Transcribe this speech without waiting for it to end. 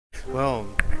Well,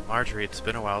 Marjorie, it's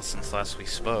been a while since last we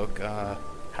spoke. How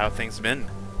have things been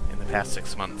in the past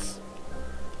 6 months?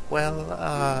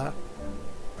 Well,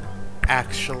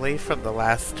 actually, from the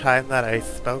last time that I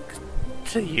spoke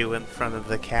to you in front of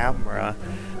the camera,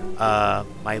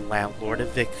 my landlord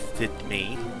evicted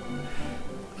me,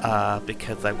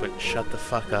 because I wouldn't shut the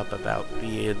fuck up about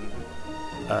being,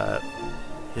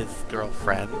 his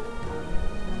girlfriend.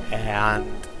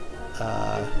 And,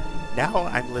 now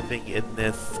I'm living in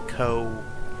this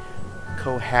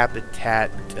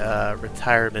cohabitat,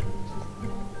 retirement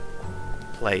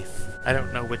place. I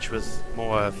don't know which was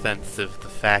more offensive, the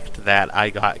fact that I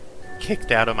got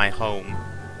kicked out of my home,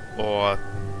 or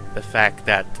the fact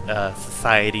that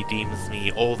society deems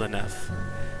me old enough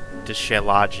to share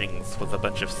lodgings with a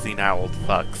bunch of senile old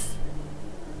fucks.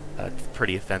 It's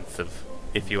pretty offensive,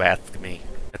 if you ask me.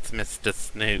 It's Mr.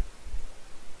 Snoop.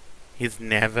 He's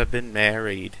never been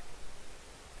married.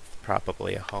 He's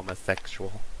probably a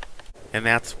homosexual. And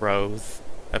that's Rose.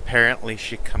 Apparently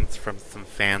she comes from some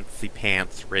fancy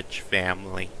pants rich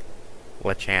family.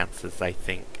 LaChance's, I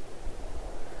think.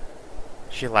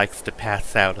 She likes to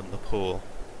pass out in the pool.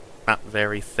 Not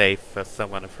very safe for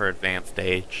someone of her advanced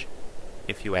age,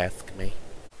 if you ask me.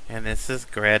 And this is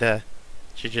Greta.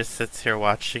 She just sits here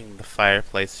watching the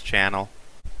Fireplace channel.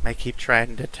 I keep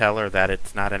trying to tell her that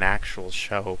it's not an actual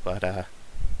show, but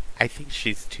I think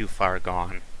she's too far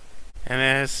gone. And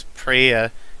there's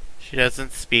Priya. She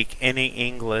doesn't speak any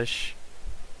English.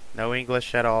 No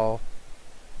English at all.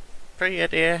 Priya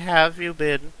dear, how have you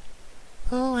been?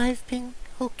 Oh, I've been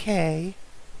okay.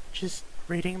 Just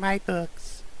reading my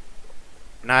books.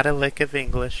 Not a lick of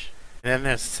English. And then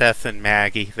there's Seth and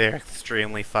Maggie. They're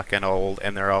extremely fucking old,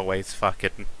 and they're always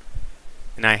fucking.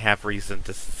 And I have reason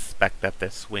to suspect that they're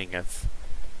swingers.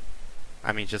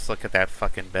 I mean, just look at that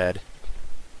fucking bed.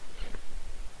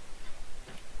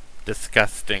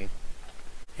 Disgusting.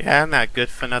 Yeah, and that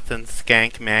good-for-nothing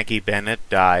skank Maggie Bennett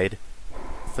died.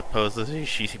 Supposedly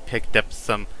she picked up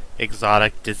some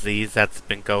exotic disease that's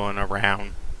been going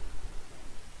around.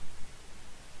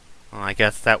 Well, I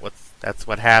guess that's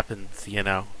what happens, you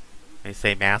know. They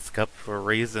say mask up for a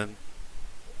reason.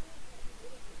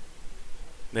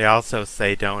 They also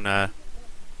say don't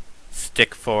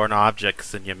stick foreign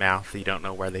objects in your mouth you don't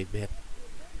know where they've been.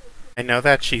 I know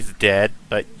that she's dead,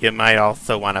 but you might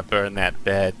also want to burn that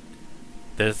bed.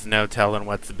 There's no telling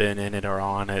what's been in it or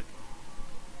on it.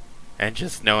 And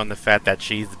just knowing the fact that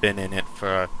she's been in it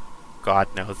for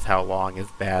God knows how long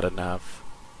is bad enough.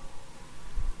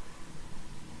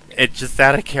 It's just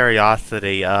out of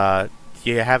curiosity, do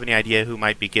you have any idea who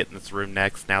might be getting this room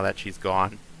next now that she's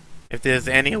gone? If there's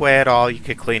any way at all you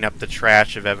could clean up the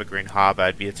trash of Evergreen Harbor,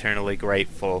 I'd be eternally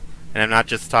grateful. And I'm not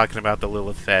just talking about the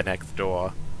Lilith Fair next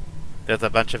door. There's a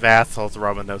bunch of assholes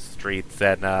roaming those streets,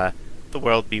 and the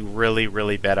world would be really,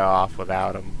 really better off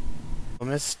without them. Well,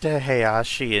 Mr.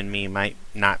 Hayashi and me might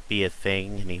not be a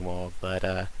thing anymore, but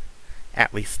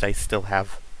at least I still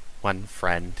have one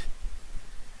friend.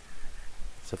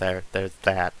 So there's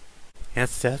that. And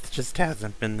Seth just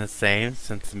hasn't been the same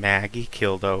since Maggie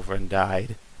killed over and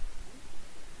died.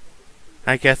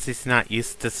 I guess he's not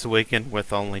used to swigging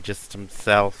with only just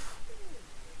himself.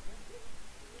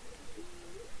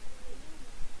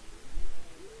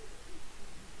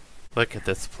 Look at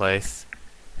this place.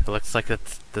 It looks like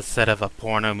it's the set of a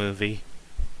porno movie.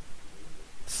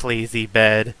 Sleazy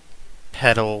bed,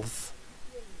 pedals,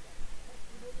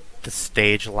 the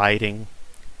stage lighting.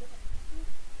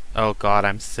 Oh god,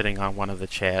 I'm sitting on one of the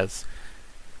chairs.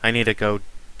 I need to go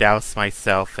douse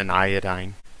myself in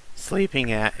iodine. Sleeping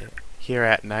here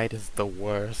at night is the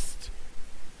worst.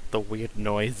 The weird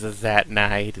noises at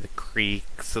night, the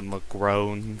creaks and the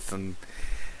groans, and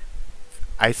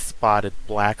I spotted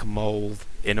black mold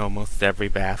in almost every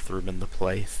bathroom in the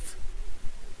place.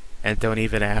 And don't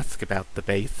even ask about the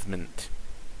basement.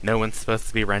 No one's supposed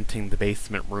to be renting the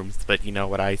basement rooms, but you know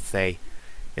what I say.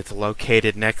 It's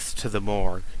located next to the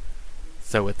morgue,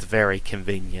 so it's very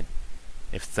convenient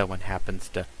if someone happens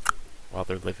to while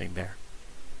they're living there.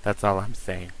 That's all I'm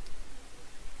saying.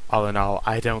 All in all,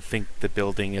 I don't think the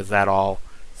building is at all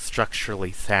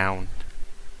structurally sound.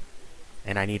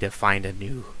 And I need to find a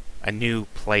new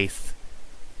place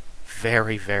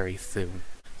very, very soon.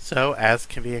 So, as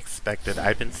can be expected,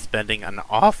 I've been spending an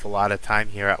awful lot of time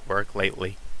here at work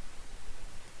lately.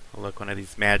 Oh, look, one of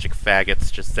these magic faggots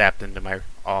just zapped into my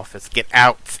office. Get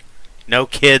out! No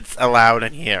kids allowed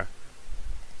in here.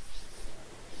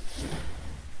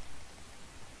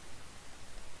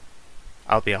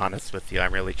 I'll be honest with you,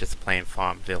 I'm really just playing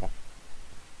Farmville.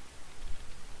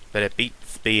 But it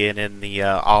beats being in the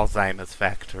Alzheimer's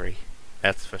factory,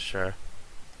 that's for sure.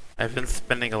 I've been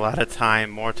spending a lot of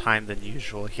time, more time than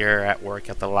usual, here at work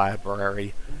at the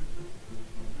library.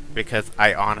 Because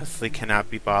I honestly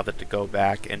cannot be bothered to go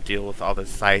back and deal with all the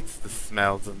sights, the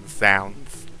smells, and the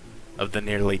sounds of the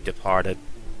nearly departed.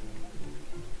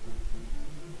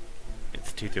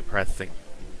 It's too depressing.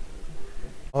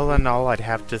 All in all, I'd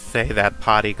have to say that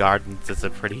Potty Gardens is a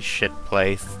pretty shit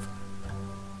place.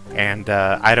 And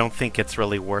I don't think it's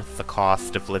really worth the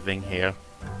cost of living here.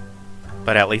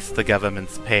 But at least the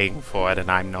government's paying for it and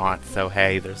I'm not, so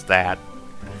hey, there's that.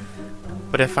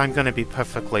 But if I'm gonna be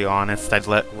perfectly honest, I'd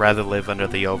rather live under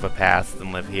the overpass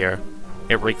than live here.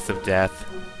 It reeks of death.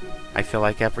 I feel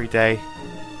like every day,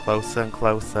 closer and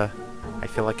closer, I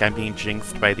feel like I'm being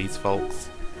jinxed by these folks.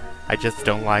 I just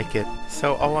don't like it.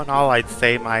 So all in all, I'd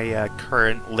say my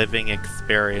current living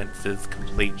experience is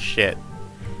complete shit.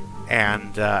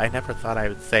 And I never thought I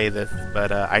would say this,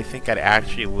 but I think I'd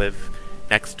actually live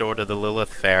next door to the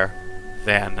Lilith Fair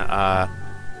than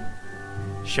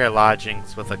share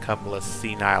lodgings with a couple of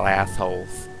senile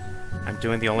assholes. I'm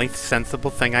doing the only sensible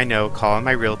thing I know, calling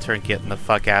my realtor and getting the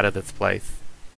fuck out of this place.